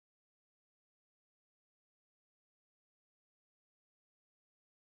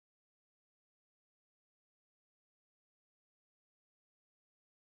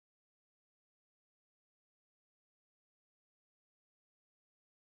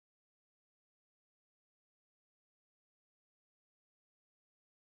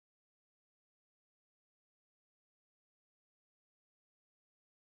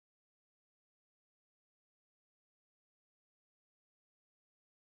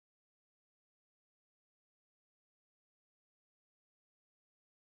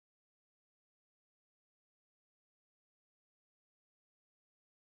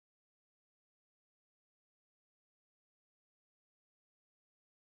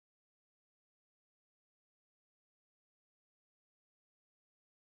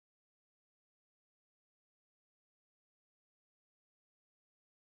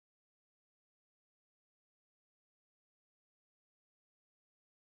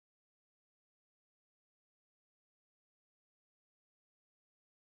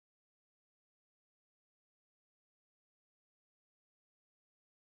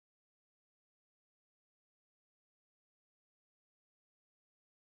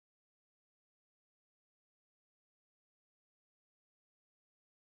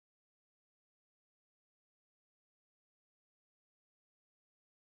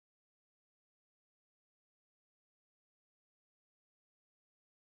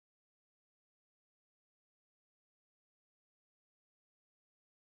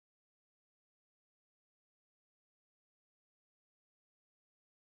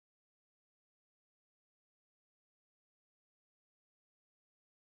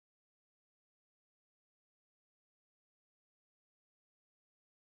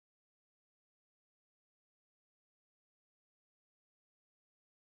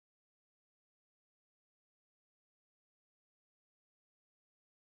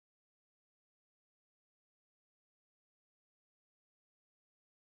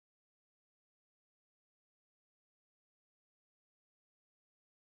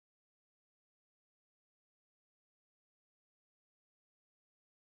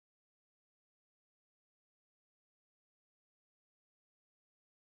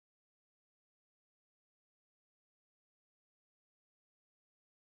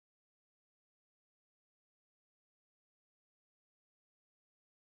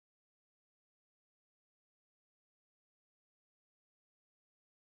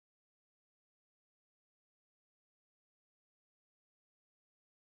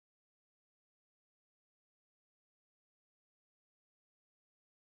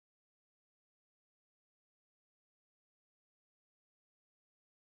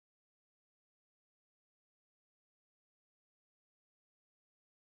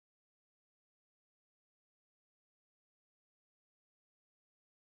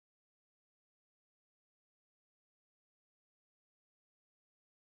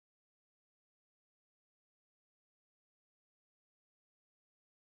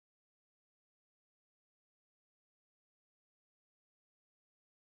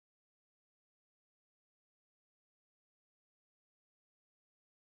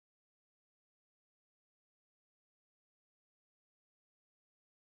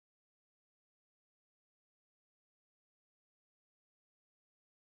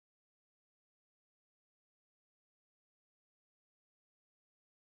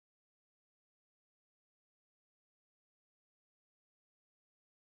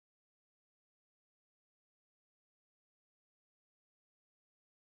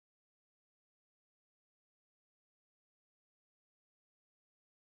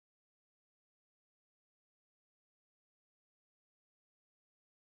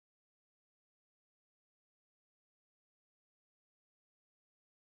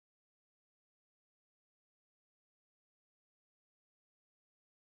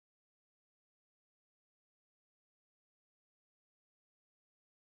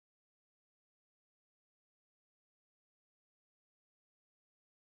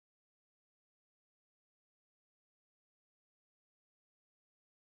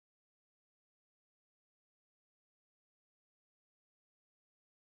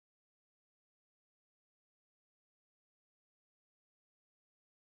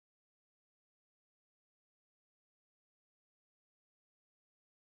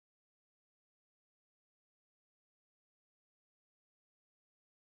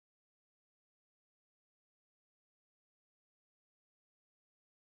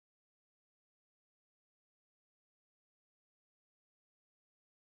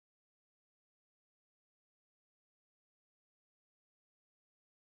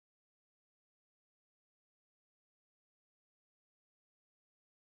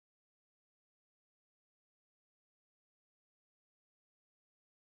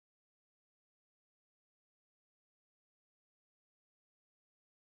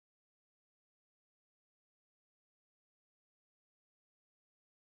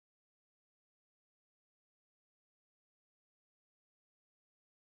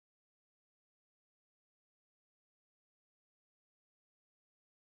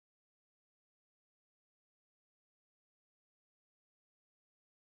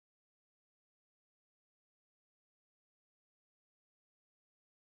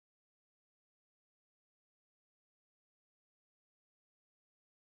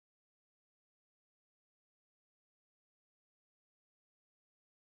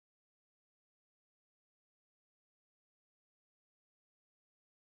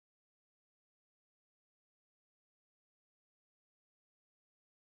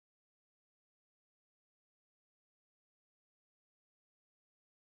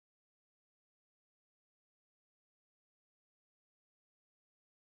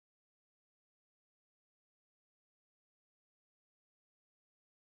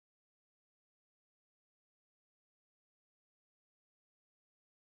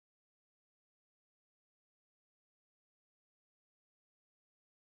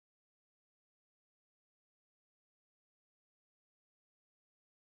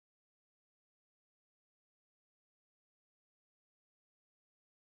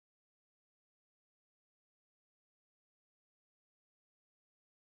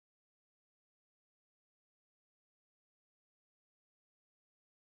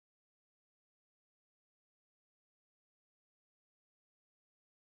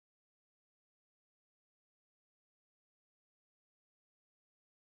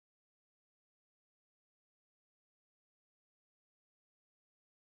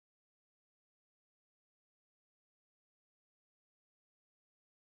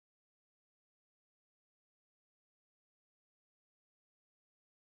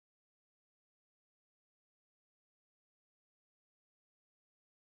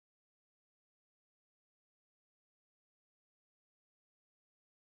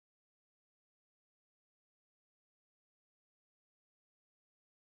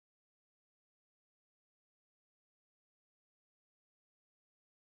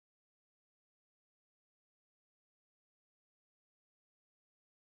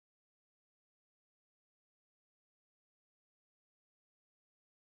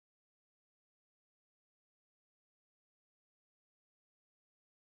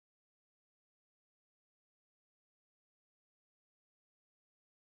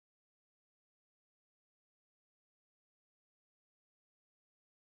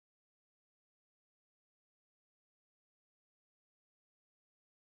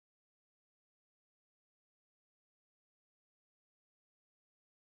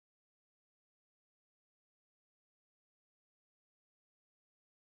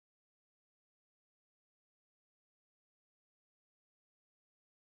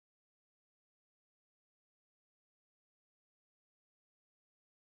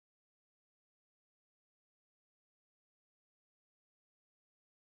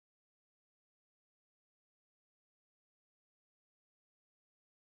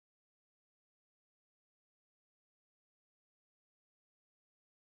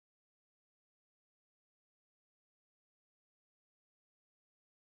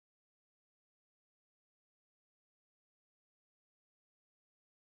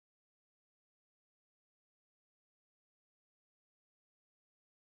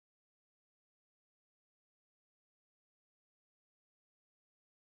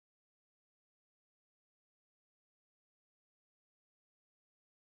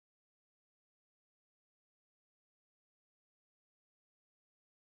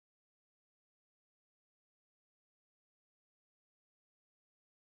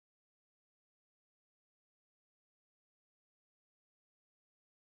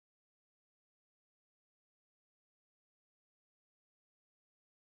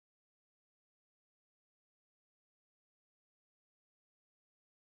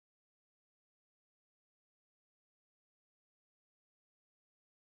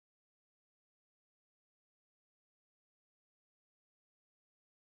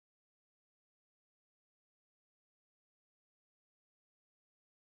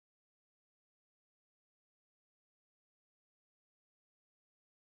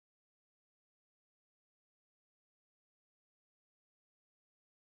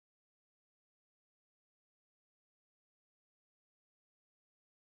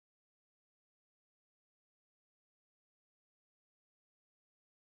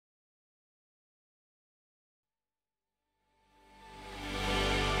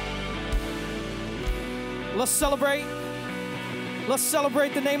Let's celebrate. Let's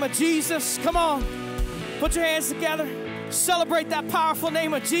celebrate the name of Jesus. Come on. Put your hands together. Celebrate that powerful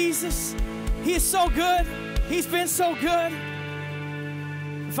name of Jesus. He is so good. He's been so good.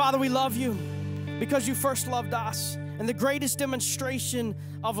 Father, we love you because you first loved us. And the greatest demonstration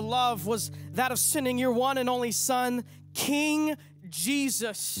of love was that of sending your one and only Son, King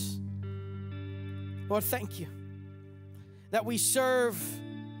Jesus. Lord, thank you that we serve,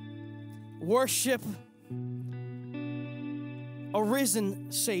 worship a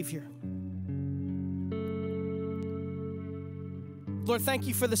risen Savior. Lord, thank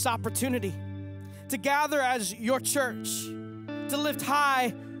you for this opportunity to gather as your church, to lift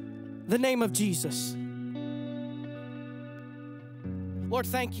high the name of Jesus. Lord,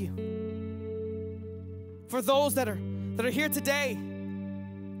 thank you for those that are here today.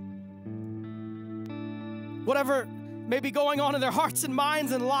 Whatever may be going on in their hearts and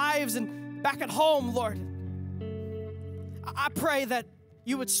minds and lives and back at home, Lord, I pray that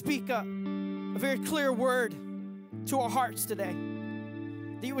you would speak a very clear word to our hearts today,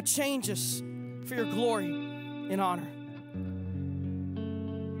 that you would change us for your glory and honor.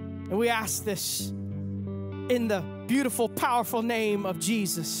 And we ask this in the beautiful, powerful name of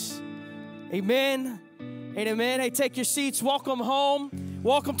Jesus. Amen and amen. Hey, take your seats. Welcome home.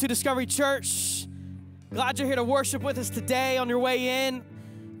 Welcome to Discovery Church. Glad you're here to worship with us today. On your way in,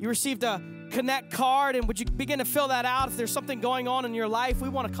 you received a Connect card, and would you begin to fill that out? If there's something going on in your life, we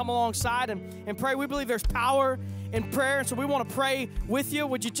want to come alongside and pray. We believe there's power in prayer, and so we want to pray with you.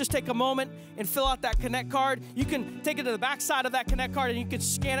 Would you just take a moment and fill out that Connect card? You can take it to the back side of that Connect card, and you can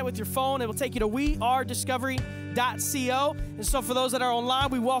scan it with your phone. It will take you to wearediscovery.co. And so for those that are online,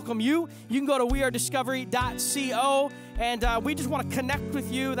 we welcome you. You can go to wearediscovery.co, and we just want to connect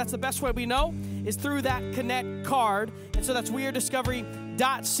with you. That's the best way we know, is through that Connect card. And so that's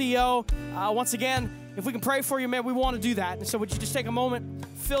wearediscovery.co. Once again, if we can pray for you, man, we want to do that. And so would you just take a moment,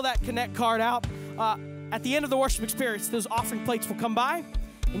 fill that Connect card out. At the end of the worship experience, those offering plates will come by,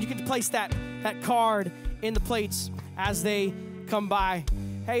 and you can place that card in the plates as they come by.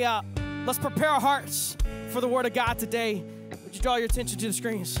 Hey, let's prepare our hearts for the Word of God today. Would you draw your attention to the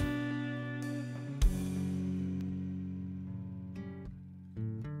screens?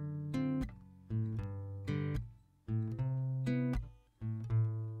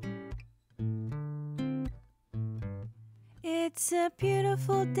 It's a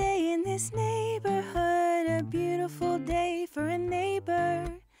beautiful day in this neighborhood, a beautiful day for a neighbor.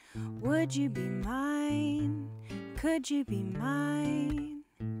 Would you be mine? Could you be mine?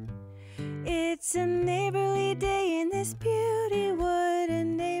 It's a neighborly day in this beauty wood, a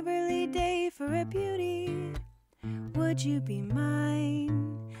neighborly day for a beauty. Would you be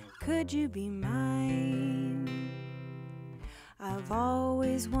mine? Could you be mine? I've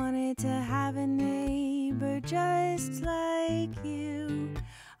always wanted to have a neighbor just like you.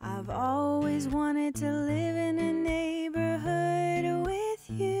 I've always wanted to live in a neighborhood with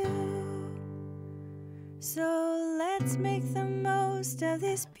you. So let's make the most of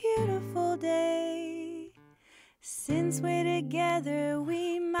this beautiful day. Since we're together,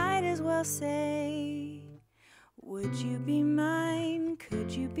 we might as well say, would you be mine?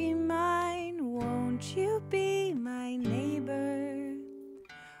 Could you be mine? Won't you be my neighbor?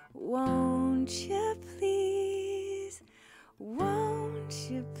 Won't you please? Won't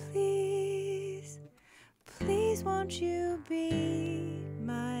you please? Please won't you be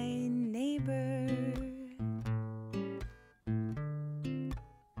my neighbor?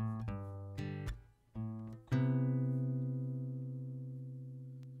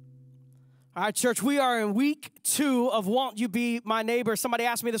 All right, church, we are in week 2 of Won't You Be My Neighbor. Somebody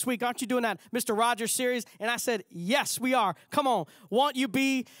asked me this week, aren't you doing that Mr. Rogers series? And I said, yes, we are. Come on, won't you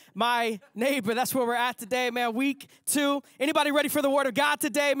be my neighbor? That's where we're at today, man, week 2. Anybody ready for the Word of God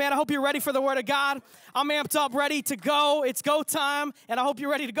today, man? I hope you're ready for the Word of God. I'm amped up, ready to go. It's go time, and I hope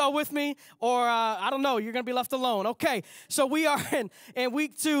you're ready to go with me, or I don't know, you're going to be left alone. Okay, so we are in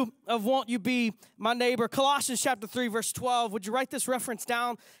week 2 of Won't You Be My Neighbor. Colossians chapter 3, verse 12. Would you write this reference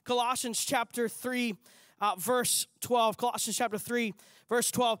down? Colossians chapter 3, verse 12. Colossians chapter 3,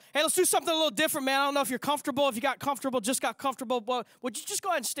 verse 12. Hey, let's do something a little different, man. I don't know if you're comfortable. If you got comfortable, just got comfortable. But would you just go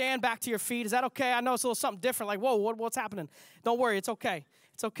ahead and stand back to your feet? Is that okay? I know it's a little something different. Like, whoa, what's happening? Don't worry. It's okay.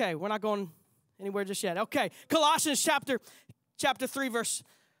 It's okay. We're not going anywhere just yet. Okay. Colossians chapter 3, verse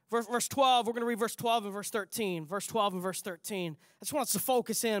 12. We're going to read verse 12 and verse 13. Verse 12 and verse 13. I just want us to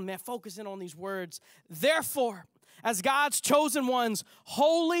focus in, man. Focus in on these words. Therefore, as God's chosen ones,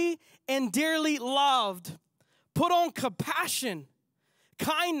 holy and dearly loved, put on compassion,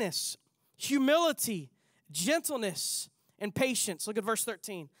 kindness, humility, gentleness, and patience. Look at verse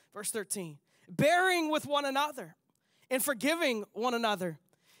 13. Verse 13. bearing with one another and forgiving one another.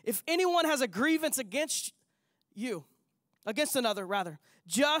 If anyone has a grievance against another rather,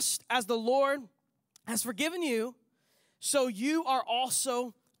 just as the Lord has forgiven you, so you are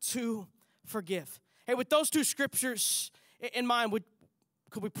also to forgive. Hey, with those two scriptures in mind,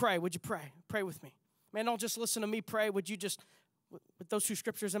 could we pray? Would you pray? Pray with me. Man, don't just listen to me pray. Would you just, with those two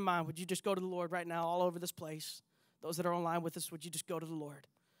scriptures in mind, would you just go to the Lord right now all over this place? Those that are online with us, would you just go to the Lord?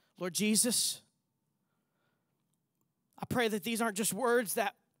 Lord Jesus, I pray that these aren't just words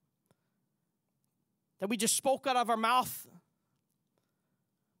that we just spoke out of our mouth,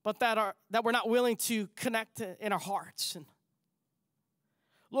 but that we're not willing to connect in our hearts. And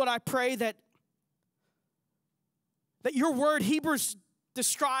Lord, I pray that your word, Hebrews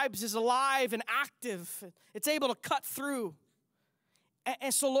describes, is alive and active. It's able to cut through.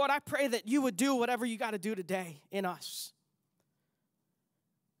 And so, Lord, I pray that you would do whatever you got to do today in us.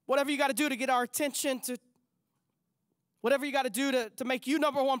 Whatever you got to do to get our attention, whatever you got to do to make you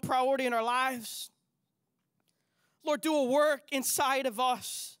number one priority in our lives. Lord, do a work inside of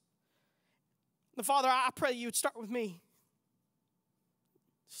us. And Father, I pray that you would start with me.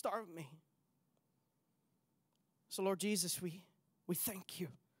 Start with me. So, Lord Jesus, we thank you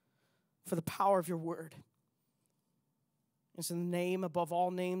for the power of your word. It's in the name above all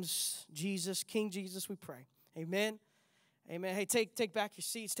names, Jesus, King Jesus, we pray. Amen. Amen. Hey, take back your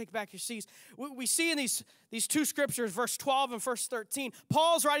seats. Take back your seats. We see in these two scriptures, verse 12 and verse 13,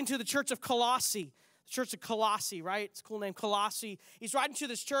 Paul's writing to the church of Colossae. The church of Colossae, right? It's a cool name, Colossae. He's writing to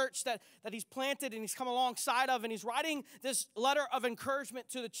this church that he's planted and he's come alongside of, and he's writing this letter of encouragement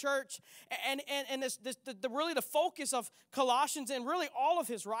to the church. And really the focus of Colossians and really all of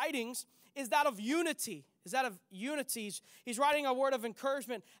his writings is that of unity. He's writing a word of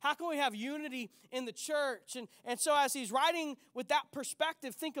encouragement. How can we have unity in the church? And so as he's writing with that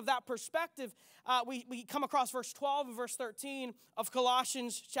perspective, think of that perspective, we come across verse 12 and verse 13 of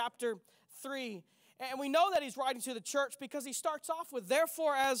Colossians chapter 3. And we know that he's writing to the church because he starts off with,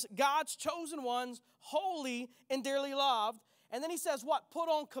 therefore, as God's chosen ones, holy and dearly loved. And then he says what? Put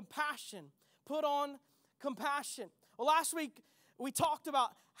on compassion. Put on compassion. Well, last week we talked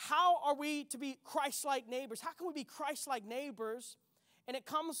about how are we to be Christ-like neighbors? How can we be Christ-like neighbors? And it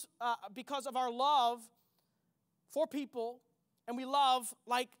comes because of our love for people, and we love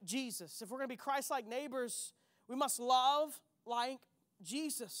like Jesus. If we're going to be Christ-like neighbors, we must love like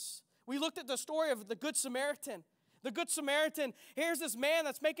Jesus. We looked at the story of the Good Samaritan. The Good Samaritan, here's this man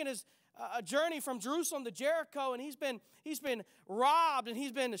that's making his a journey from Jerusalem to Jericho, and he's been robbed, and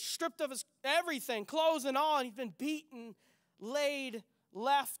he's been stripped of his everything, clothes and all, and he's been beaten,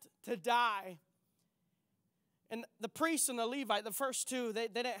 left to die. And the priest and the Levite, the first two, they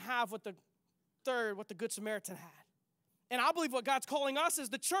didn't have what the Good Samaritan had. And I believe what God's calling us is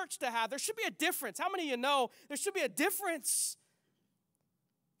the church to have. There should be a difference. How many of you know there should be a difference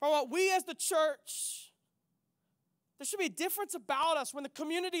from what we as the church, there should be a difference about us when the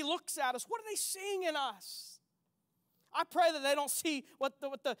community looks at us. What are they seeing in us? I pray that they don't see what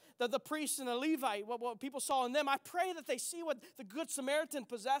the priest and the Levite, what people saw in them. I pray that they see what the Good Samaritan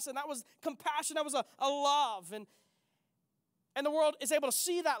possessed, and that was compassion, that was a love. And the world is able to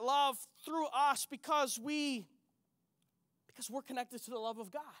see that love through us because we're connected to the love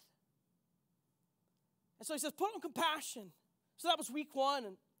of God. And so he says, put on compassion. So that was week 1.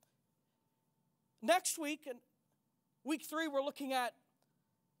 And next week, and week 3, we're looking at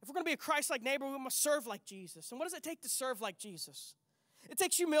if we're going to be a Christ-like neighbor, we must serve like Jesus. And what does it take to serve like Jesus? It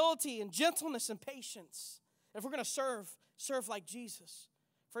takes humility and gentleness and patience. If we're going to serve like Jesus.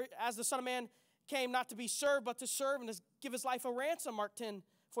 For as the Son of Man came not to be served, but to serve and to give his life a ransom, Mark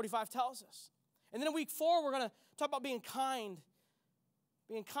 10:45 tells us. And then in week 4, we're going to talk about being kind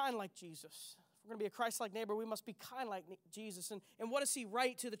like Jesus. If we're going to be a Christ-like neighbor, we must be kind like Jesus. And what does he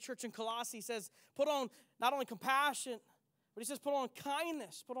write to the church in Colossae? He says, put on not only compassion, but he says, put on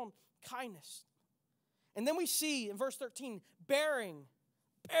kindness. Put on kindness. And then we see in verse 13, bearing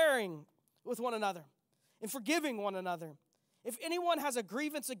with one another and forgiving one another. If anyone has a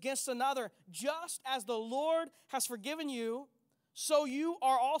grievance against another, just as the Lord has forgiven you, so you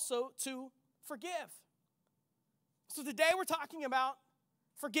are also to forgive. So today we're talking about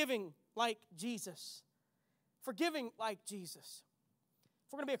forgiving like Jesus. Forgiving like Jesus.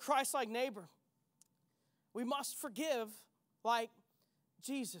 If we're going to be a Christ-like neighbor, we must forgive like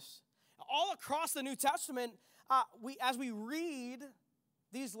Jesus. All across the New Testament, as we read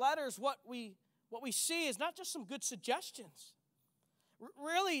these letters, what we see is not just some good suggestions.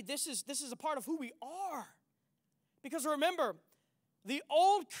 Really, this is a part of who we are. Because remember, the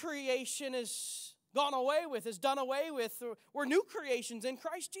old creation is gone away with, is done away with. We're new creations in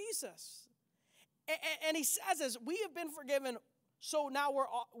Christ Jesus. And he says, as we have been forgiven, so now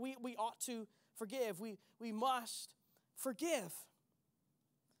we ought to forgive. We must forgive.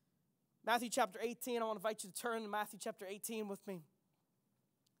 Matthew chapter 18, I want to invite you to turn to Matthew chapter 18 with me.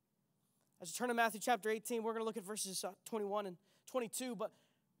 As you turn to Matthew chapter 18, we're going to look at verses 21 and 22. But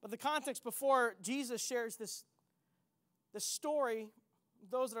the context before Jesus shares this story,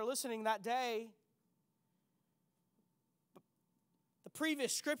 those that are listening that day, the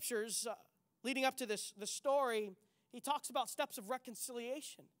previous scriptures leading up to this story, he talks about steps of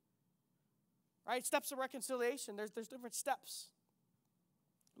reconciliation. Right? Steps of reconciliation. There's different steps.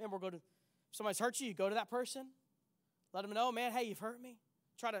 Man, if somebody's hurt you, you go to that person. Let them know, man, hey, you've hurt me.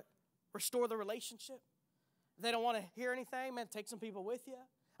 Try to restore the relationship. If they don't want to hear anything, man, take some people with you.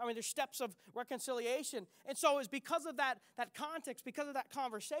 I mean, there's steps of reconciliation. And so it's because of that context, because of that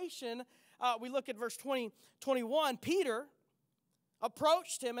conversation, we look at verse 21. Peter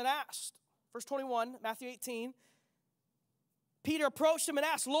approached him and asked, verse 21, Matthew 18, Peter approached him and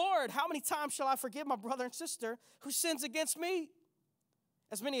asked, Lord, how many times shall I forgive my brother and sister who sins against me?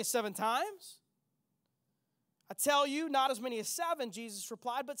 As many as 7 times? I tell you, not as many as 7, Jesus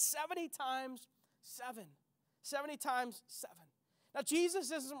replied, but 70 times 7. 70 times 7. Now,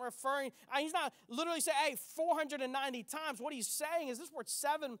 Jesus isn't referring, he's not literally saying, hey, 490 times. What he's saying is this word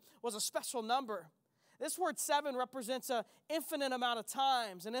 7 was a special number. This word 7 represents an infinite amount of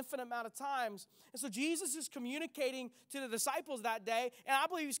times, an infinite amount of times. And so Jesus is communicating to the disciples that day, and I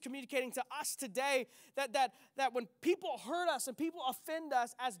believe he's communicating to us today that when people hurt us and people offend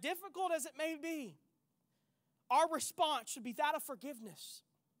us, as difficult as it may be, our response should be that of forgiveness.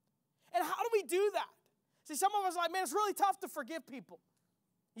 And how do we do that? See, some of us are like, man, it's really tough to forgive people.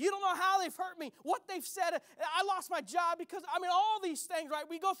 You don't know how they've hurt me, what they've said. I lost my job because, all these things, right?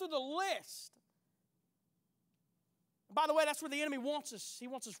 We go through the list. By the way, that's where the enemy wants us. He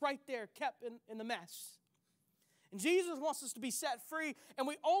wants us right there, kept in the mess. And Jesus wants us to be set free, and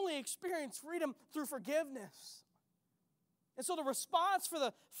we only experience freedom through forgiveness. And so the response for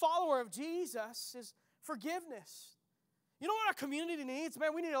the follower of Jesus is forgiveness. You know what our community needs?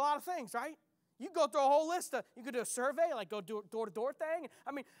 Man, we need a lot of things, right? You go through a whole list. You could do a survey, like go do a door-to-door thing.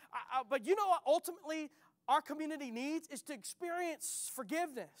 But you know what ultimately our community needs is to experience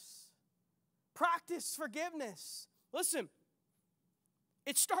forgiveness. Practice forgiveness. Listen,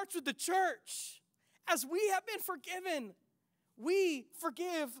 it starts with the church. As we have been forgiven, we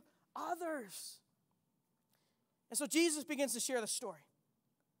forgive others. And so Jesus begins to share the story.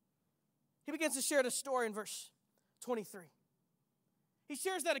 He begins to share the story in verse 23. He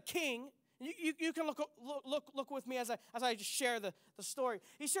shares that a king, you can look with me as I just share the story.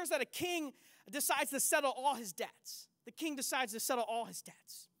 He shares that a king decides to settle all his debts. The king decides to settle all his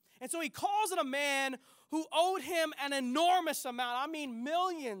debts. And so he calls in a man who owed him an enormous amount.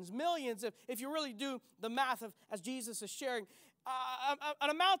 Millions, if you really do the math as Jesus is sharing. An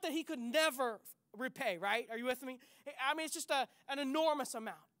amount that he could never repay, right? Are you with me? It's just an enormous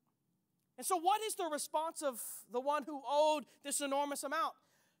amount. And so what is the response of the one who owed this enormous amount?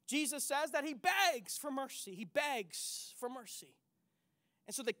 Jesus says that he begs for mercy. He begs for mercy.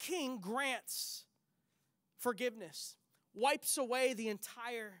 And so the king grants forgiveness, wipes away the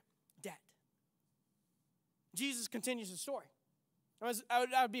entire debt. Jesus continues the story.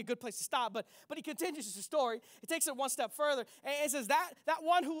 That would be a good place to stop, but he continues the story. He takes it one step further, and it says that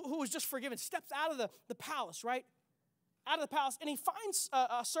one who was just forgiven steps out of the palace, right? Out of the palace, and he finds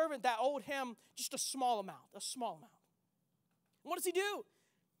a servant that owed him just a small amount. What does he do?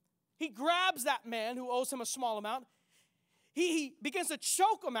 He grabs that man who owes him a small amount. He begins to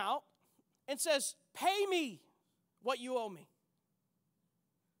choke him out and says, pay me what you owe me.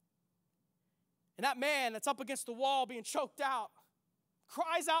 And that man that's up against the wall being choked out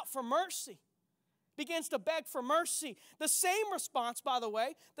cries out for mercy, begins to beg for mercy. The same response, by the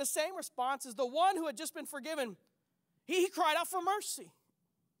way, is the one who had just been forgiven. He cried out for mercy.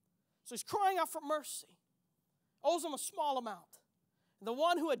 So he's crying out for mercy. Owes him a small amount. The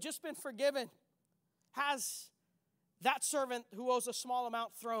one who had just been forgiven has that servant who owes a small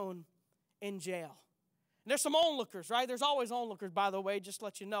amount thrown in jail. And there's some onlookers, right? There's always onlookers, by the way, just to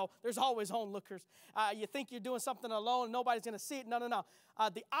let you know. There's always onlookers. You think you're doing something alone and nobody's going to see it. No.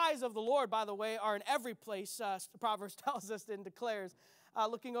 The eyes of the Lord, by the way, are in every place. Proverbs tells us and declares,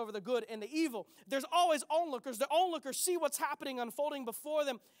 looking over the good and the evil. There's always onlookers. The onlookers see what's happening, unfolding before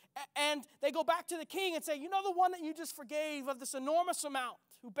them. And they go back to the king and say, you know the one that you just forgave of this enormous amount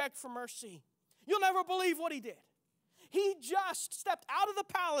who begged for mercy? You'll never believe what he did. He just stepped out of the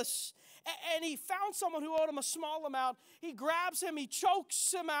palace and he found someone who owed him a small amount. He grabs him, he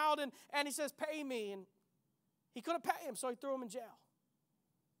chokes him out, and he says, pay me. And he couldn't pay him, so he threw him in jail.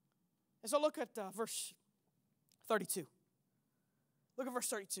 And so look at verse 32. Look at verse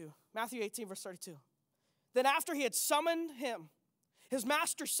 32. Matthew 18, verse 32. Then after he had summoned him, his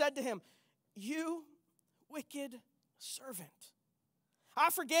master said to him, "You wicked servant, I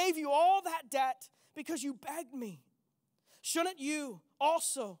forgave you all that debt because you begged me. Shouldn't you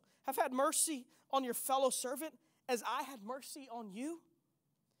also have had mercy on your fellow servant as I had mercy on you?"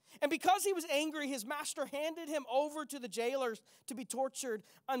 And because he was angry, his master handed him over to the jailers to be tortured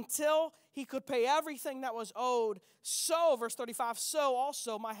until he could pay everything that was owed. So, verse 35, so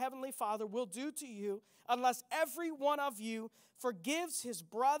also my heavenly Father will do to you unless every one of you forgives his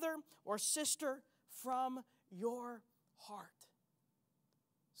brother or sister from your heart.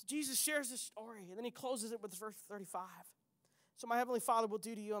 So Jesus shares this story, and then he closes it with verse 35. So my heavenly Father will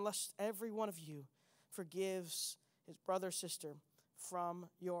do to you unless every one of you forgives his brother or sister from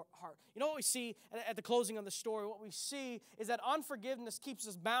your heart. You know what we see at the closing of the story? What we see is that unforgiveness keeps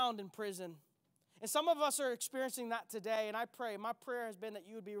us bound in prison. And some of us are experiencing that today, and my prayer has been that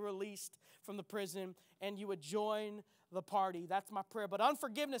you would be released from the prison and you would join the party. That's my prayer. But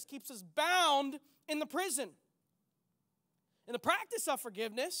unforgiveness keeps us bound in the prison. And the practice of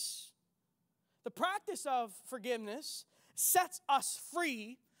forgiveness sets us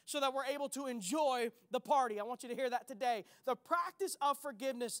free so that we're able to enjoy the party. I want you to hear that today. The practice of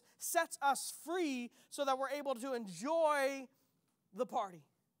forgiveness sets us free so that we're able to enjoy the party.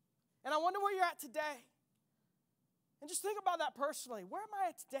 And I wonder where you're at today. And just think about that personally. Where am I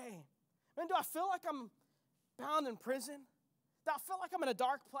at today? Man, do I feel like I'm bound in prison? Do I feel like I'm in a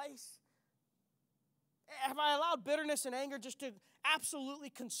dark place? Have I allowed bitterness and anger just to absolutely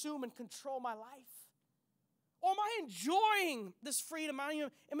consume and control my life? Or am I enjoying this freedom? Am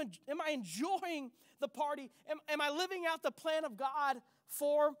I enjoying the party? Am I living out the plan of God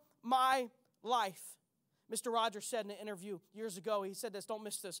for my life? Mr. Rogers said in an interview years ago, he said this, don't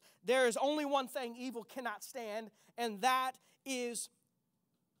miss this. There is only one thing evil cannot stand, and that is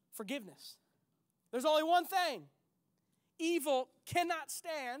forgiveness. There's only one thing evil cannot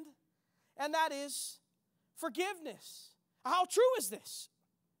stand, and that is forgiveness. How true is this?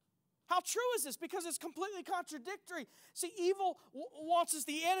 How true is this? Because it's completely contradictory. See, evil wants us,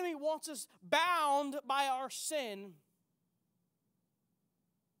 the enemy wants us bound by our sin.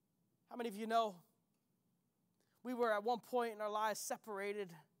 How many of you know we were at one point in our lives separated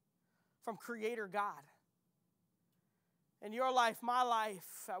from Creator God? In your life, my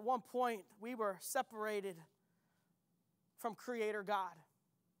life, at one point we were separated from Creator God.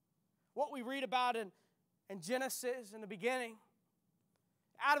 What we read about in Genesis in the beginning,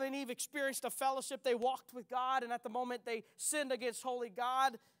 Adam and Eve experienced a fellowship. They walked with God, and at the moment they sinned against holy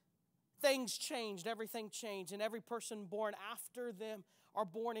God, things changed, everything changed, and every person born after them are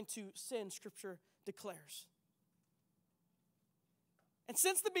born into sin, Scripture declares. And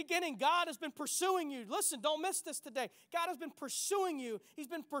since the beginning, God has been pursuing you. Listen, don't miss this today. God has been pursuing you. He's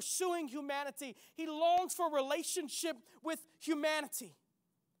been pursuing humanity. He longs for a relationship with humanity.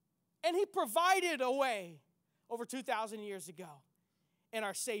 And He provided a way over 2,000 years ago in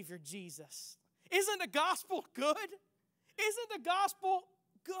our Savior Jesus. Isn't the gospel good? Isn't the gospel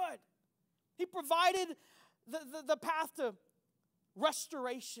good? He provided the path to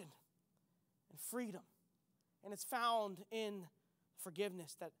restoration and freedom. And it's found in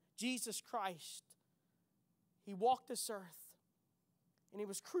forgiveness, that Jesus Christ, He walked this earth and He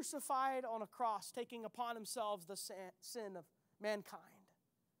was crucified on a cross, taking upon Himself the sin of mankind,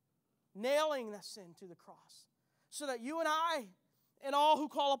 nailing that sin to the cross, so that you and I and all who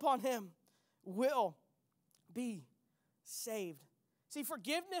call upon Him will be saved. See,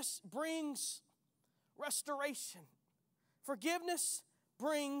 forgiveness brings restoration. Forgiveness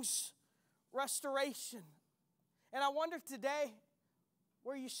brings restoration. And I wonder today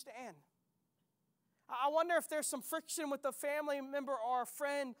where you stand. I wonder if there's some friction with a family member or a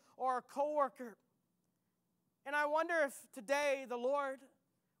friend or a coworker. And I wonder if today the Lord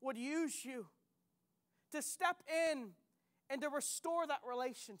would use you to step in and to restore that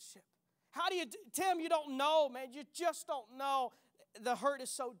relationship. How do you, Tim, you don't know, man. You just don't know. The hurt is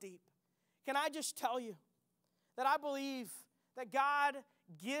so deep. Can I just tell you that I believe that God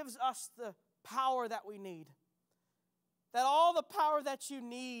gives us the power that we need. That all the power that you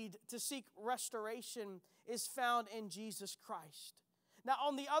need to seek restoration is found in Jesus Christ. Now,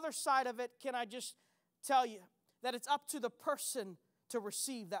 on the other side of it, can I just tell you that it's up to the person to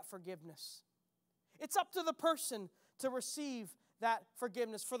receive that forgiveness. It's up to the person to receive that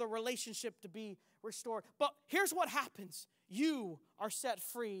forgiveness, for the relationship to be restored. But here's what happens. You are set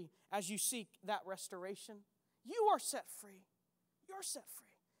free as you seek that restoration. You are set free. You're set free.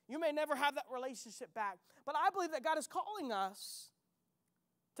 You may never have that relationship back, but I believe that God is calling us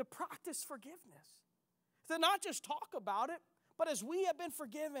to practice forgiveness. To not just talk about it, but as we have been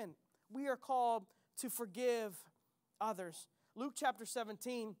forgiven, we are called to forgive others. Luke chapter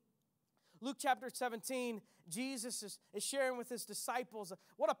 17, Jesus is sharing with his disciples.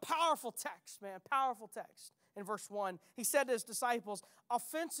 What a powerful text, man, powerful text. In verse 1, he said to his disciples,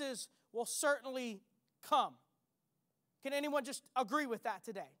 offenses will certainly come. Can anyone just agree with that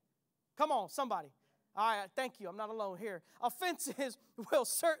today? Come on, somebody. All right, thank you. I'm not alone here. Offenses will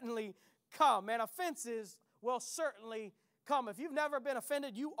certainly come, man. Offenses will certainly come. If you've never been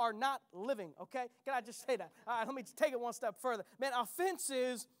offended, you are not living, okay? Can I just say that? All right, let me take it one step further. Man,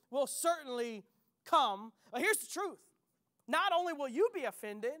 offenses will certainly come. But here's the truth. Not only will you be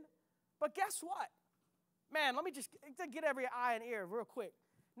offended, but guess what? Man, let me just get every eye and ear real quick.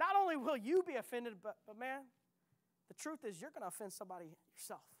 Not only will you be offended, but man, the truth is you're going to offend somebody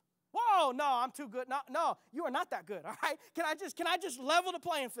yourself. Whoa, no, I'm too good. No, you are not that good, all right? Can I just level the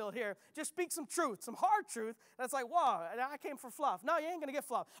playing field here? Just speak some truth, some hard truth. That's like, whoa, I came for fluff. No, you ain't going to get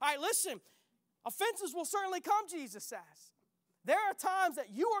fluff. All right, listen, offenses will certainly come, Jesus says. There are times that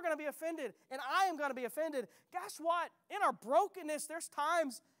you are going to be offended, and I am going to be offended. Guess what? In our brokenness, there's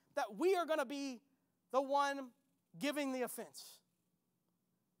times that we are going to be the one giving the offense.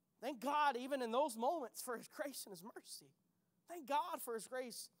 Thank God, even in those moments, for his grace and his mercy. Thank God for his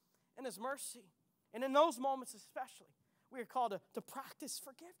grace and his mercy. And in those moments especially, we are called to practice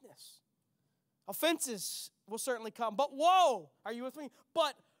forgiveness. Offenses will certainly come. But woe, are you with me?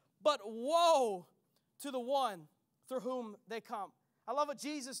 But woe to the one through whom they come. I love what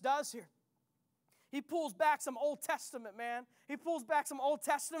Jesus does here. He pulls back some Old Testament, man. He pulls back some Old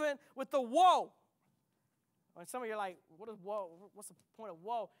Testament with the woe. And some of you are like, what is woe? What's the point of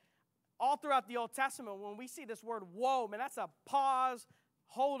woe? All throughout the Old Testament, when we see this word woe, man, that's a pause,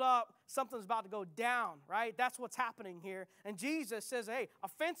 hold up, something's about to go down, right? That's what's happening here. And Jesus says, hey,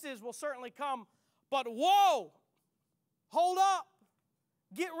 offenses will certainly come, but woe, hold up,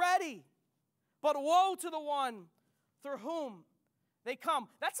 get ready. But woe to the one through whom they come.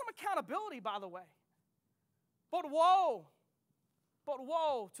 That's some accountability, by the way. But woe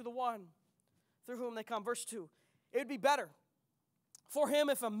to the one through whom they come. Verse 2, it would be better for him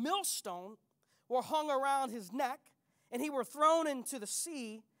if a millstone were hung around his neck and he were thrown into the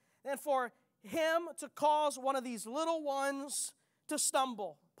sea than for him to cause one of these little ones to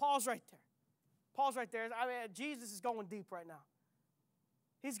stumble. Pause right there. Pause right there. I mean, Jesus is going deep right now.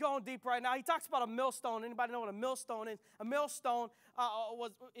 He's going deep right now. He talks about a millstone. Anybody know what a millstone is? A millstone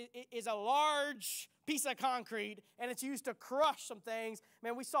is a large piece of concrete, and it's used to crush some things.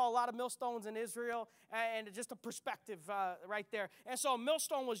 Man, we saw a lot of millstones in Israel, and just a perspective right there. And so a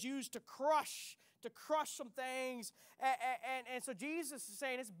millstone was used to crush some things. And so Jesus is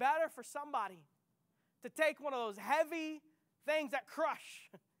saying it's better for somebody to take one of those heavy things that crush,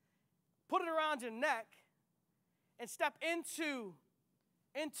 put it around your neck, and step into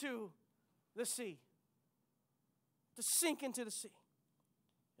the sea, to sink into the sea.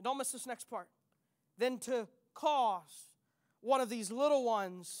 And don't miss this next part. Then to cause one of these little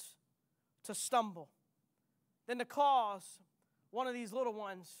ones to stumble. Then to cause one of these little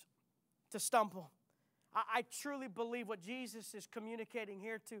ones to stumble. I truly believe what Jesus is communicating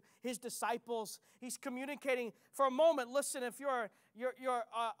here to his disciples. He's communicating for a moment. Listen, if you're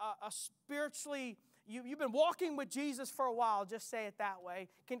a spiritually, you've been walking with Jesus for a while, just say it that way.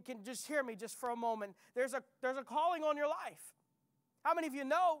 Can just hear me just for a moment. There's a calling on your life. How many of you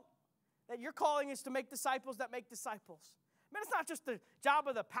know that your calling is to make disciples that make disciples? Man, it's not just the job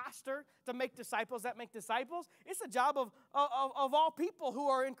of the pastor to make disciples that make disciples. It's the job of all people who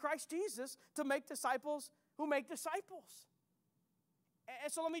are in Christ Jesus to make disciples who make disciples.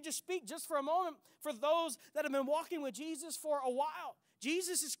 And so let me just speak just for a moment for those that have been walking with Jesus for a while.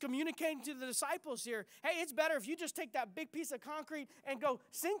 Jesus is communicating to the disciples here, hey, it's better if you just take that big piece of concrete and go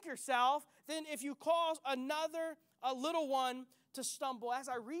sink yourself than if you cause a little one to stumble. As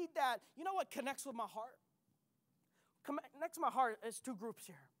I read that, you know what connects with my heart? Connects to my heart is two groups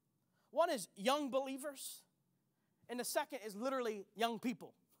here. One is young believers, and the second is literally young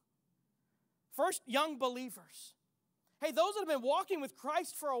people. First, young believers. Hey, those that have been walking with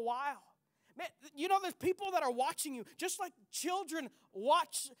Christ for a while. Man, you know, there's people that are watching you, just like children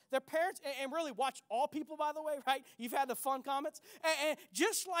watch their parents, and really watch all people, by the way, right? You've had the fun comments. And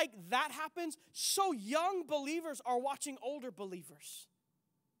just like that happens, so young believers are watching older believers.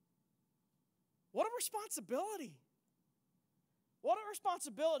 What a responsibility. What a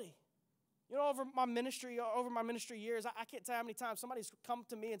responsibility. You know, over my ministry years, I can't tell you how many times somebody's come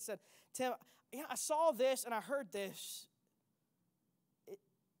to me and said, Tim, yeah, I saw this and I heard this.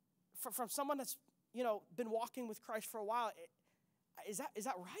 From someone that's, you know, been walking with Christ for a while, Is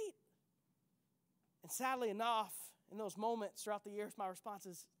that right? And sadly enough, in those moments throughout the years, my response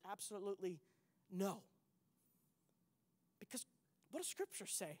is absolutely no. Because what does Scripture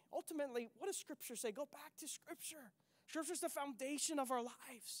say? Ultimately, what does Scripture say? Go back to Scripture. Scripture is the foundation of our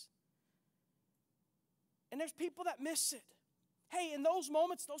lives. And there's people that miss it. Hey, in those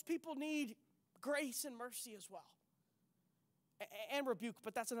moments, those people need grace and mercy as well. And rebuke,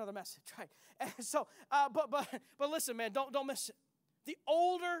 but that's another message, right? And so, but listen, man, don't miss it. The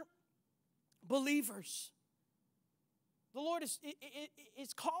older believers, the Lord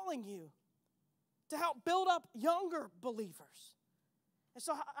is calling you to help build up younger believers. And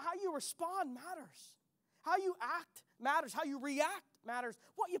so how you respond matters. How you act matters. How you react matters.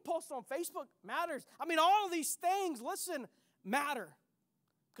 What you post on Facebook matters. I mean, all of these things, listen, matter.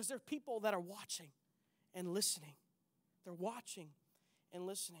 Because there are people that are watching and listening. They're watching and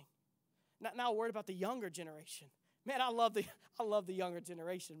listening. Now a word about the younger generation. Man, I love the younger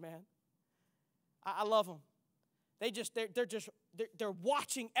generation, man. I love them. They're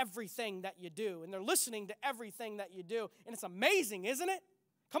watching everything that you do, and they're listening to everything that you do, and it's amazing, isn't it?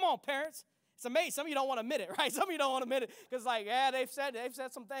 Come on, parents. It's amazing. Some of you don't want to admit it, right? Some of you don't want to admit it because, they've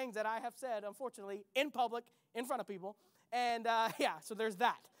said some things that I have said, unfortunately, in public, in front of people, and so there's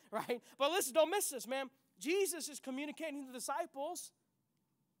that, right? But listen, don't miss this, man. Jesus is communicating to the disciples,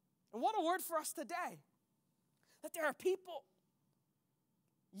 and what a word for us today, that there are people,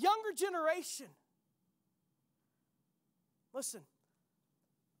 younger generation. Listen,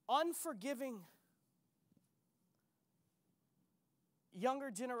 unforgiving younger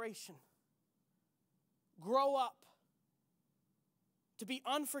generation grow up to be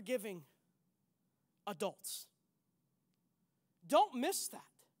unforgiving adults. Don't miss that.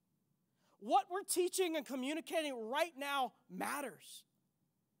 What we're teaching and communicating right now matters.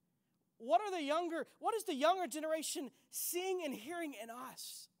 What is the younger generation seeing and hearing in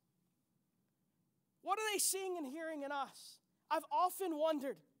us? What are they seeing and hearing in us? I've often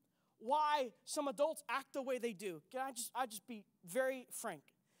wondered why some adults act the way they do. Can I just be very frank?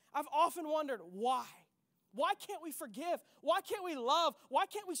 I've often wondered why. Why can't we forgive? Why can't we love? Why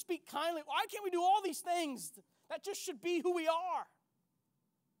can't we speak kindly? Why can't we do all these things that just should be who we are?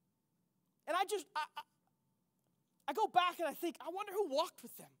 And I go back and I think, I wonder who walked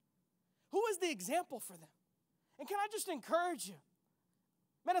with them. Who was the example for them? And can I just encourage you?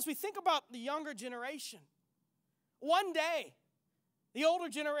 Man, as we think about the younger generation, one day, the older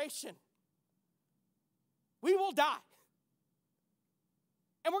generation, we will die.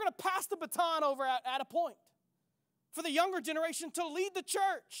 And we're going to pass the baton over at a point for the younger generation to lead the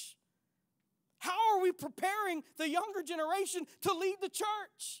church. How are we preparing the younger generation to lead the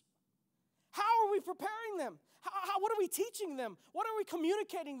church? How are we preparing them? What are we teaching them? What are we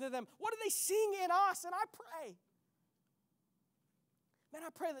communicating to them? What are they seeing in us? And I pray, man, I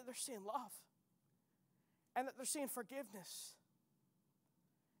pray that they're seeing love and that they're seeing forgiveness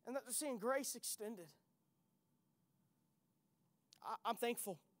and that they're seeing grace extended. I'm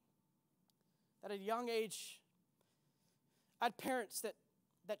thankful that at a young age, I had parents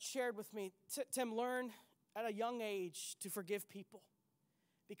that shared with me, Tim, learn at a young age to forgive people.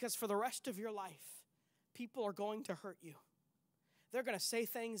 Because for the rest of your life, people are going to hurt you. They're going to say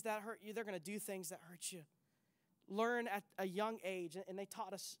things that hurt you. They're going to do things that hurt you. Learn at a young age, and they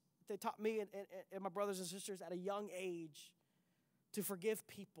taught me and my brothers and sisters at a young age to forgive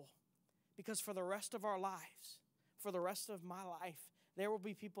people. Because for the rest of our lives, for the rest of my life, there will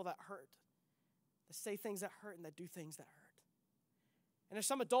be people that hurt, that say things that hurt and that do things that hurt. And there's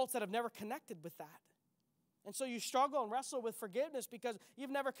some adults that have never connected with that. And so you struggle and wrestle with forgiveness because you've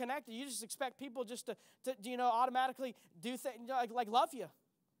never connected. You just expect people just to automatically do things like love you.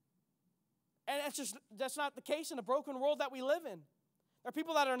 And that's not the case in the broken world that we live in. There are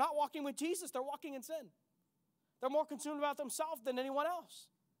people that are not walking with Jesus. They're walking in sin. They're more consumed about themselves than anyone else.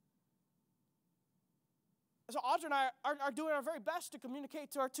 So Audrey and I are doing our very best to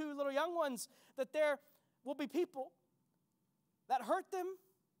communicate to our two little young ones that there will be people that hurt them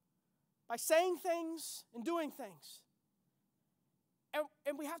by saying things and doing things.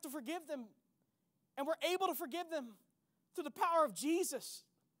 And we have to forgive them. And we're able to forgive them through the power of Jesus.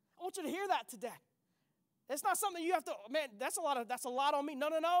 I want you to hear that today. It's not something you have to, man, that's a lot on me. No.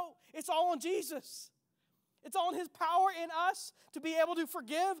 It's all on Jesus. It's all in his power in us to be able to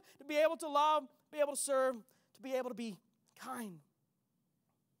forgive, to be able to love, be able to serve, to be able to be kind.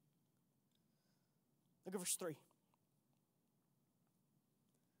 Look at verse 3.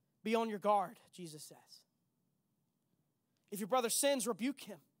 Be on your guard, Jesus says. If your brother sins, rebuke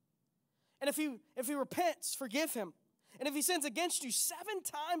him. And if he repents, forgive him. And if he sins against you 7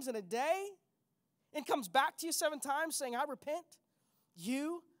 times in a day and comes back to you 7 times saying, I repent,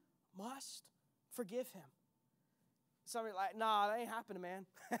 You must forgive him. Somebody like, nah, that ain't happening, man.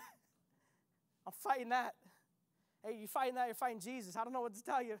 I'm fighting that. Hey, you fighting that, you're fighting Jesus. I don't know what to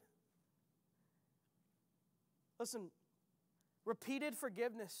tell you. Listen, repeated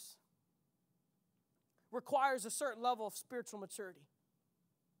forgiveness requires a certain level of spiritual maturity.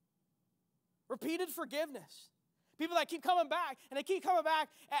 Repeated forgiveness. People that keep coming back, and they keep coming back,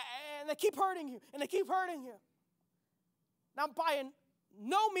 and they keep hurting you, and they keep hurting you. Now, by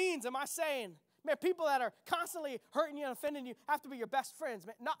no means am I saying, man, people that are constantly hurting you and offending you have to be your best friends.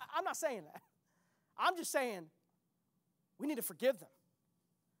 Man, no, I'm not saying that. I'm just saying we need to forgive them.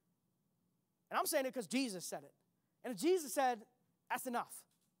 And I'm saying it because Jesus said it. And if Jesus said, that's enough.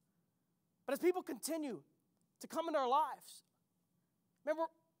 But as people continue to come into our lives, remember,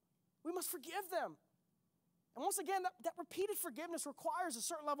 we must forgive them. And once again, that repeated forgiveness requires a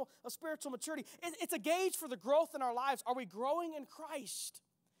certain level of spiritual maturity. It's a gauge for the growth in our lives. Are we growing in Christ?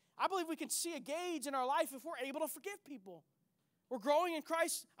 I believe we can see a gauge in our life if we're able to forgive people. We're growing in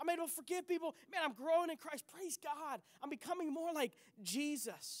Christ. I'm able to forgive people. Man, I'm growing in Christ. Praise God. I'm becoming more like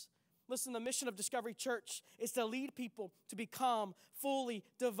Jesus. Listen, the mission of Discovery Church is to lead people to become fully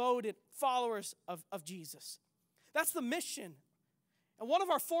devoted followers of Jesus. That's the mission. And one of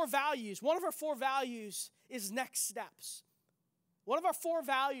our four values is next steps. One of our four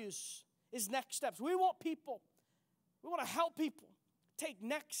values is next steps. We want to help people take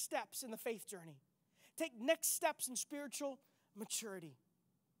next steps in the faith journey. Take next steps in spiritual maturity.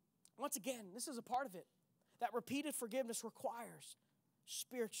 Once again, this is a part of it. That repeated forgiveness requires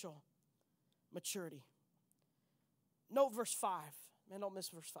spiritual maturity. Note verse 5. Man, don't miss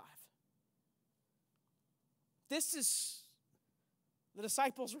verse 5. This is the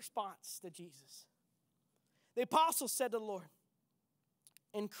disciples' response to Jesus. The apostles said to the Lord,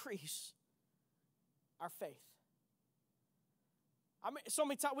 increase our faith. I mean, so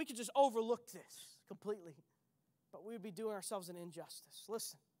many times we could just overlook this completely, but we would be doing ourselves an injustice.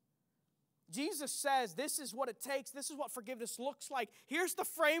 Listen, Jesus says this is what it takes. This is what forgiveness looks like. Here's the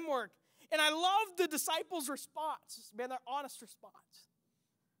framework. And I love the disciples' response. Man, their honest response.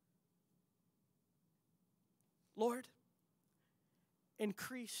 Lord,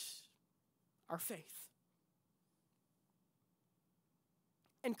 increase our faith.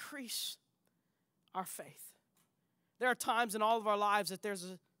 Increase our faith. There are times in all of our lives that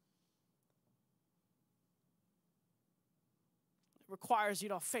it requires,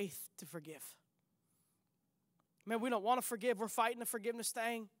 faith to forgive. Man, we don't want to forgive. We're fighting the forgiveness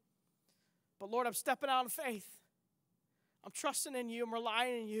thing. But Lord, I'm stepping out in faith. I'm trusting in you. I'm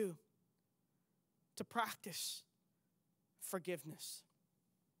relying on you to practice forgiveness.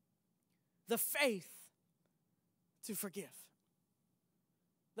 The faith to forgive.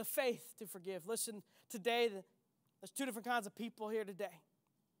 The faith to forgive. Listen, today, there's two different kinds of people here today.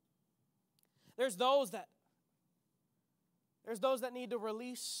 There's those that need to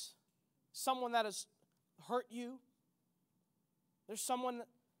release someone that has hurt you. There's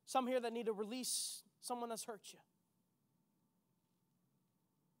some here that need to release someone that's hurt you.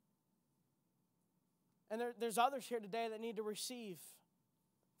 And there's others here today that need to receive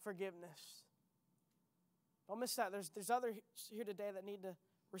forgiveness. Don't miss that. There's others here today that need to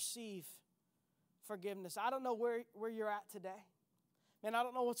receive forgiveness. I don't know where you're at today. Man, I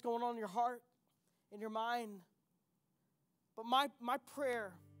don't know what's going on in your heart, in your mind. But my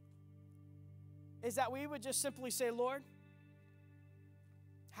prayer is that we would just simply say, Lord,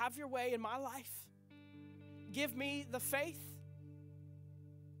 have your way in my life. Give me the faith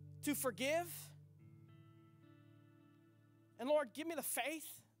to forgive. And Lord, give me the faith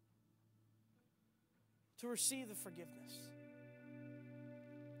to receive the forgiveness.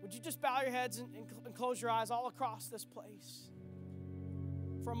 Would you just bow your heads and close your eyes all across this place?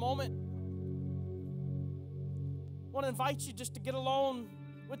 For a moment, I want to invite you just to get alone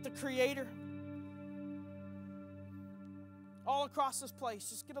with the Creator. All across this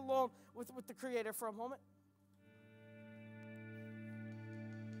place, just get alone with the Creator for a moment.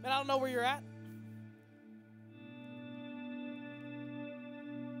 And I don't know where you're at.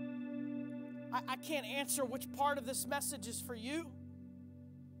 I can't answer which part of this message is for you.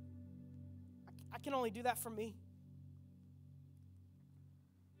 I can only do that for me.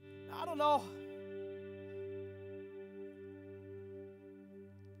 I don't know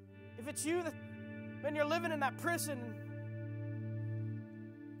if it's you that when you're living in that prison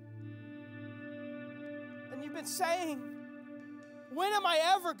and you've been saying, when am I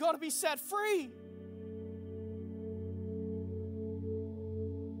ever going to be set free?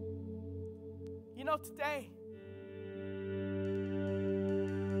 You know, today,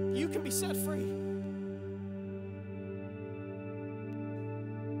 you can be set free.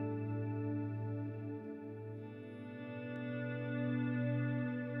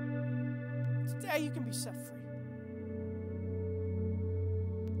 today you can be set free.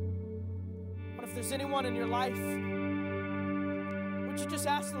 But if there's anyone in your life, would you just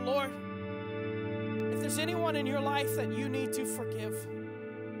ask the Lord, if there's anyone in your life that you need to forgive?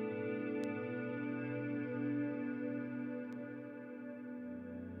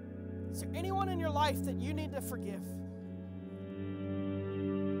 Is there anyone in your life that you need to forgive?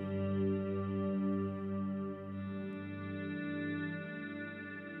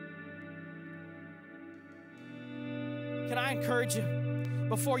 Can I encourage you,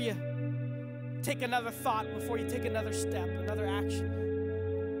 before you take another thought, before you take another step, another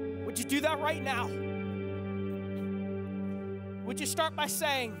action, would you do that right now? Would you start by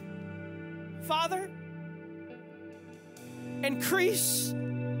saying, Father, increase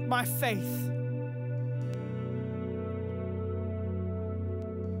my faith.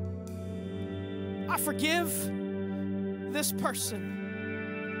 I forgive this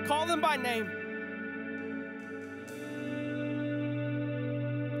person. Call them by name.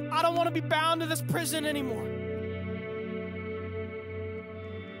 I don't want to be bound to this prison anymore.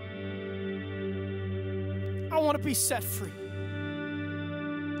 I want to be set free.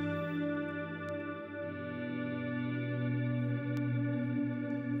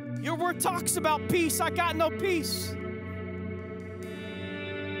 Your word talks about peace. I got no peace.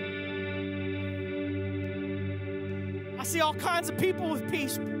 I see all kinds of people with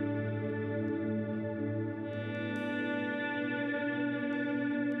peace.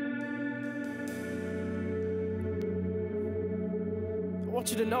 I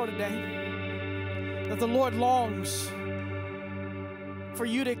want you to know today that the Lord longs for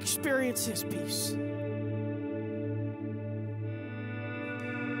you to experience His peace.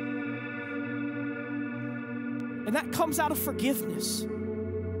 And that comes out of forgiveness.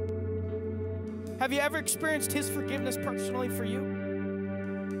 Have you ever experienced His forgiveness personally for you?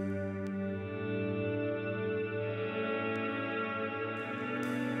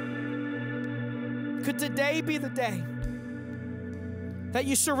 Could today be the day that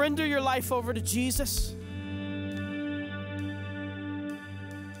you surrender your life over to Jesus?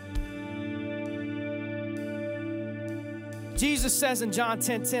 Jesus says in John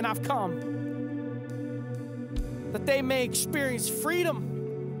 10:10, I've come that they may experience freedom,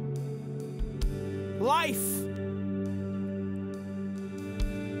 life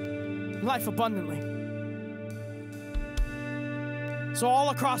abundantly. So all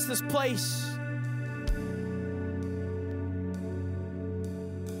across this place,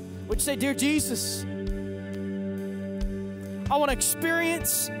 would you say, Dear Jesus, I want to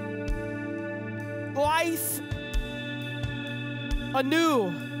experience life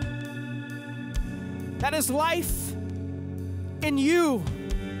anew. That is life in you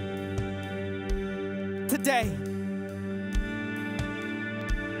today.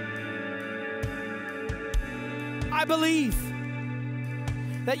 I believe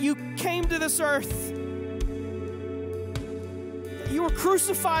that you came to this earth, that you were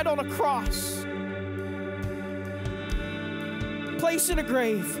crucified on a cross, placed in a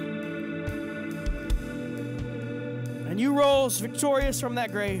grave, and you rose victorious from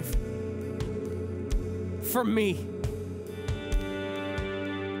that grave for me,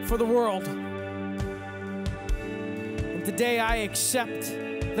 for the world. And today I accept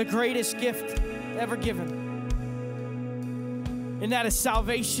the greatest gift ever given, and that is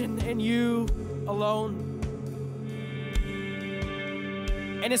salvation in you alone.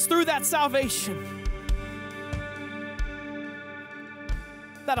 And it's through that salvation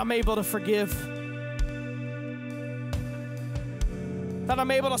that I'm able to forgive, that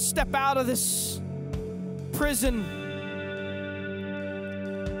I'm able to step out of this prison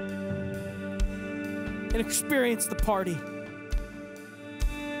and experience the party.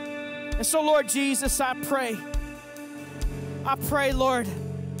 And so, Lord Jesus, I pray, Lord,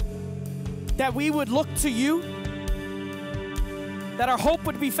 that we would look to you, that our hope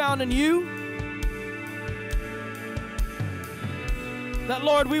would be found in you, that,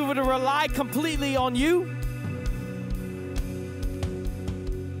 Lord, we would rely completely on you,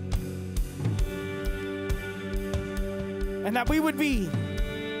 and that we would be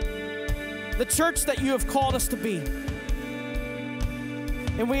the church that you have called us to be.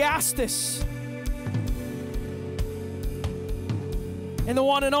 And we ask this in the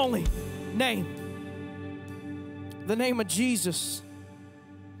one and only name, the name of Jesus,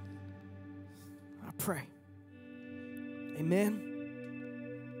 I pray. Amen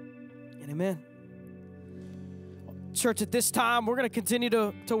and amen. Church, at this time, we're going to continue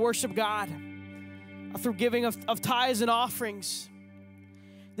to worship God through giving of tithes and offerings.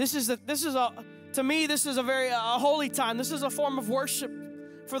 To me, this is a very holy time. This is a form of worship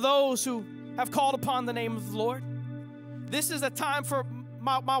for those who have called upon the name of the Lord. This is a time for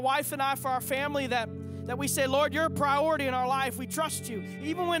my wife and I, for our family, that we say, Lord, you're a priority in our life. We trust you.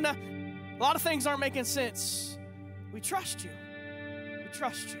 Even when a lot of things aren't making sense, we trust you. We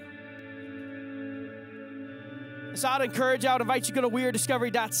trust you. So I'd invite you to go to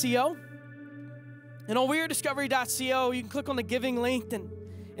weirdiscovery.co. And on weirdiscovery.co, you can click on the giving link, and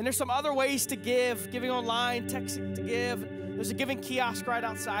there's some other ways to give, giving online, texting to give. There's a giving kiosk right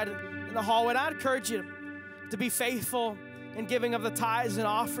outside in the hallway. And I'd encourage you to be faithful in giving of the tithes and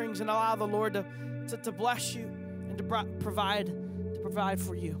offerings and allow the Lord to bless you and to provide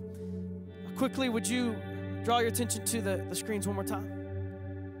for you. Quickly, would you draw your attention to the screens one more time?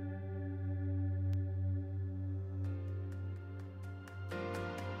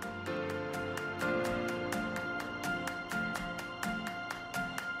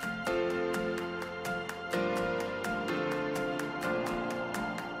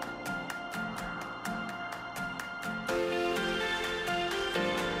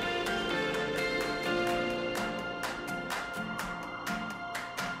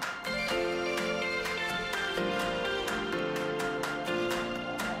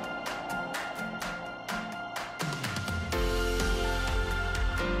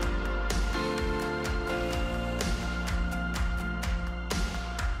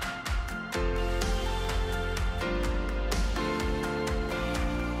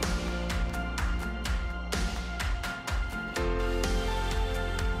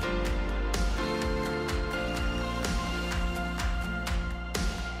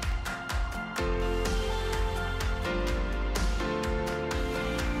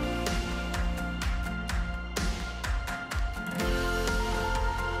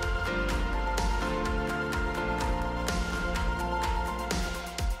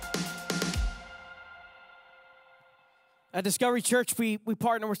 At Discovery Church, we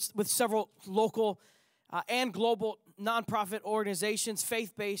partner with several local and global nonprofit organizations,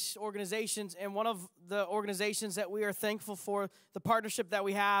 faith-based organizations, and one of the organizations that we are thankful for, the partnership that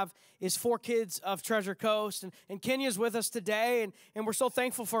we have, is 4Kids of Treasure Coast. And Kenya's with us today, and we're so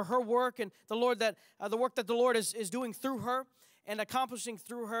thankful for her work and the work that the Lord is doing through her and accomplishing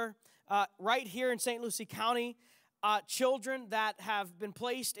through her right here in St. Lucie County. Children that have been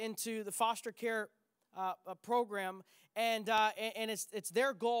placed into the foster care program, and it's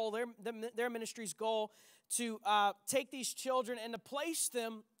their goal, their ministry's goal, to take these children and to place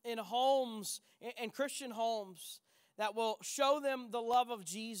them in homes, in Christian homes, that will show them the love of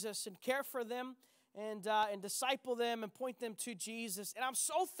Jesus and care for them and disciple them and point them to Jesus. And I'm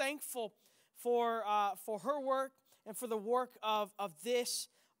so thankful for her work and for the work of this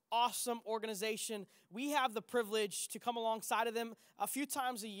awesome organization. We have the privilege to come alongside of them a few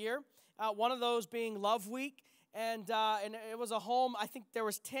times a year. One of those being Love Week, and it was a home. I think there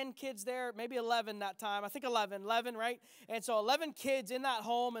was 10 kids there, maybe 11 that time. I think 11, right? And so 11 kids in that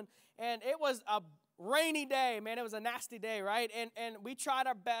home, and it was a rainy day, man. It was a nasty day, right? And we tried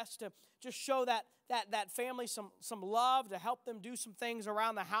our best to just show that family some love, to help them do some things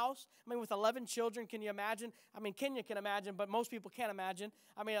around the house. I mean, with 11 children, can you imagine? I mean, Kenya can imagine, but most people can't imagine.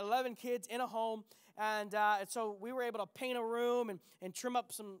 I mean, 11 kids in a home. And so we were able to paint a room and trim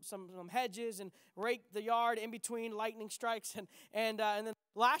up some hedges and rake the yard in between lightning strikes. And then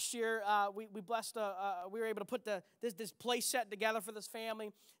last year we were able to put this play set together for this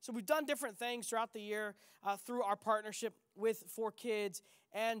family. So we've done different things throughout the year through our partnership with 4Kids.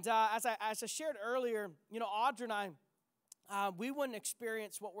 And as I shared earlier, Audra and I, we wouldn't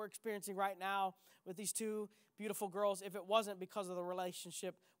experience what we're experiencing right now with these two beautiful girls if it wasn't because of the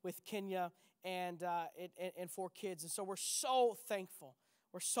relationship with Kenya and 4Kids. And so we're so thankful.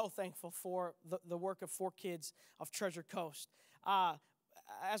 We're so thankful for the work of 4Kids of Treasure Coast.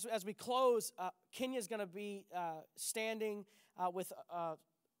 As we close, Kenya's going to be standing with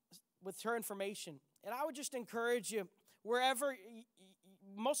her information. And I would just encourage you, wherever,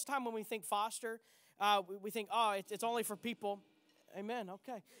 most of the time when we think foster, we think, it's only for people. Amen,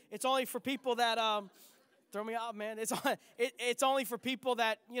 okay. It's only for people that... throw me out, man. It's only for people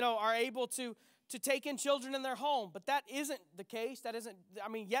that, are able to take in children in their home. But that isn't the case.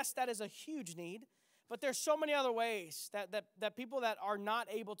 Yes, that is a huge need. But there's so many other ways that people that are not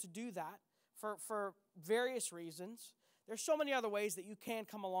able to do that for various reasons, there's so many other ways that you can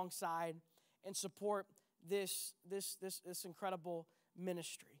come alongside and support this incredible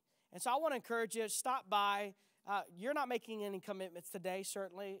ministry. And so I want to encourage you, stop by. You're not making any commitments today,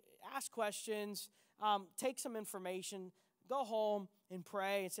 certainly. Ask questions. Take some information, go home and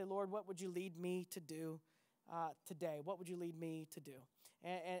pray and say, Lord, what would you lead me to do today? What would you lead me to do?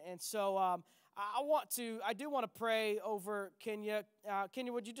 And so I do want to pray over Kenya.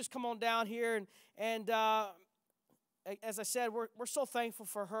 Kenya, would you just come on down here? And as I said, we're so thankful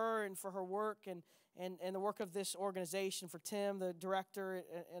for her and for her work and the work of this organization, for Tim, the director,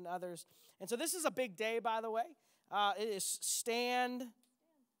 and others. And so this is a big day, by the way. It is Stand.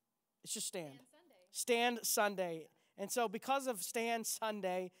 It's just Stand. Stand Sunday. And so because of Stand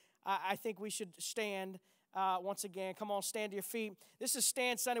Sunday, I think we should stand once again. Come on, stand to your feet. This is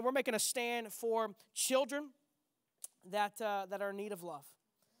Stand Sunday. We're making a stand for children that are in need of love.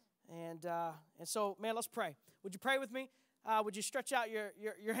 And so, man, let's pray. Would you pray with me? Would you stretch out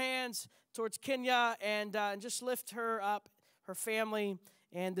your hands towards Kenya and just lift her up, her family,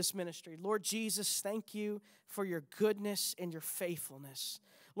 and this ministry. Lord Jesus, thank you for your goodness and your faithfulness.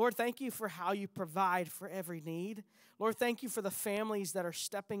 Lord, thank you for how you provide for every need. Lord, thank you for the families that are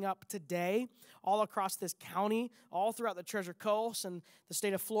stepping up today all across this county, all throughout the Treasure Coast and the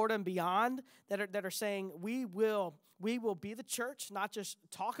state of Florida and beyond that are saying we will be the church, not just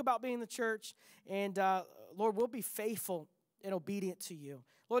talk about being the church. And Lord, we'll be faithful and obedient to you.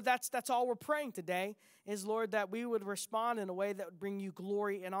 Lord, that's all we're praying today is, Lord, that we would respond in a way that would bring you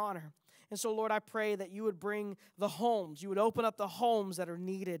glory and honor. And so, Lord, I pray that you would bring the homes. You would open up the homes that are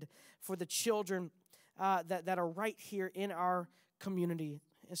needed for the children that are right here in our community.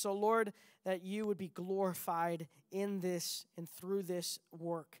 And so, Lord, that you would be glorified in this and through this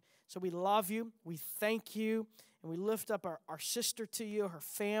work. So we love you. We thank you. And we lift up our sister to you, her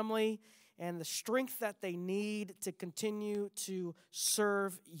family, and the strength that they need to continue to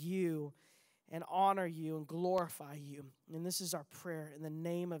serve you and honor you and glorify you. And this is our prayer. In the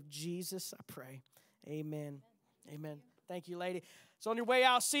name of Jesus, I pray. Amen. Amen. Thank you, lady. So on your way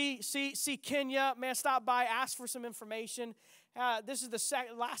out, see Kenya. Man, stop by, ask for some information. This is the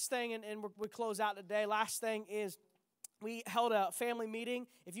last thing, and we close out today. Last thing is we held a family meeting.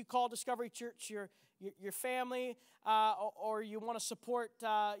 If you call Discovery Church your family, or you want to support,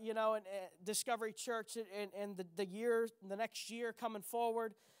 Discovery Church and the next year coming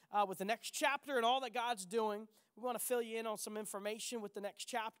forward with the next chapter and all that God's doing, we want to fill you in on some information with the next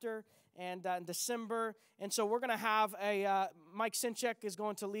chapter and in December. And so we're going to have Mike Sinchek is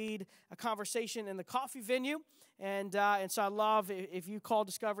going to lead a conversation in the coffee venue. And so I love if you call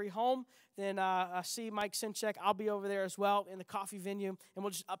Discovery home, then see Mike Sinchek. I'll be over there as well in the coffee venue, and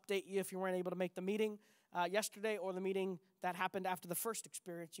we'll just update you if you weren't able to make the meeting yesterday or the meeting that happened after the first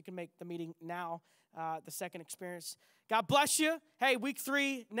experience. You can make the meeting now, the second experience. God bless you. Hey, week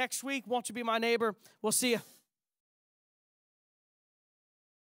 3 next week. Won't you be my neighbor? We'll see you.